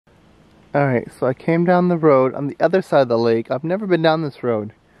Alright, so I came down the road on the other side of the lake. I've never been down this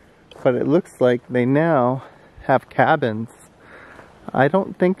road, but it looks like they now have cabins. I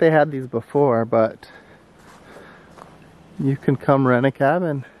don't think they had these before, but you can come rent a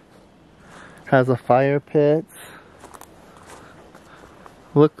cabin. Has a fire pit.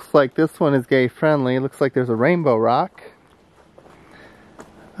 Looks like this one is gay friendly. Looks like there's a rainbow rock.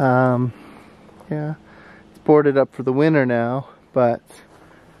 Yeah, it's boarded up for the winter now, but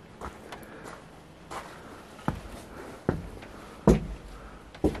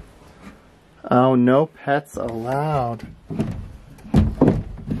oh, no pets allowed.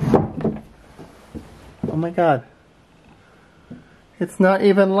 Oh my god. It's not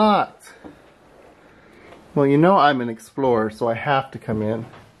even locked. Well, you know I'm an explorer, so I have to come in.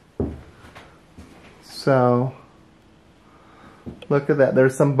 So, look at that.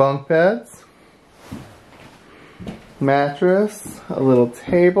 There's some bunk beds, mattress, a little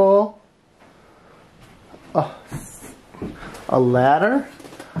table, a ladder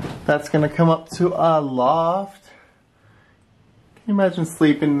that's gonna come up to a loft. Can you imagine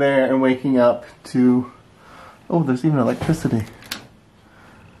sleeping there and waking up to, oh, there's even electricity.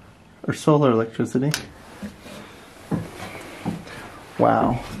 Or solar electricity.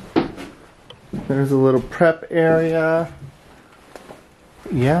 Wow. There's a little prep area.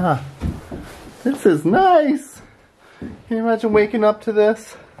 Yeah. This is nice. Can you imagine waking up to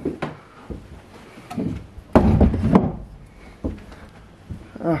this?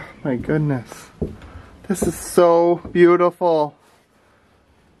 Oh my goodness. This is so beautiful.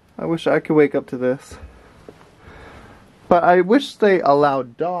 I wish I could wake up to this. But I wish they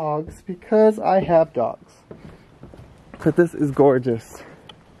allowed dogs because I have dogs. But this is gorgeous.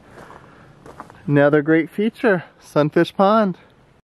 Another great feature, Sunfish Pond.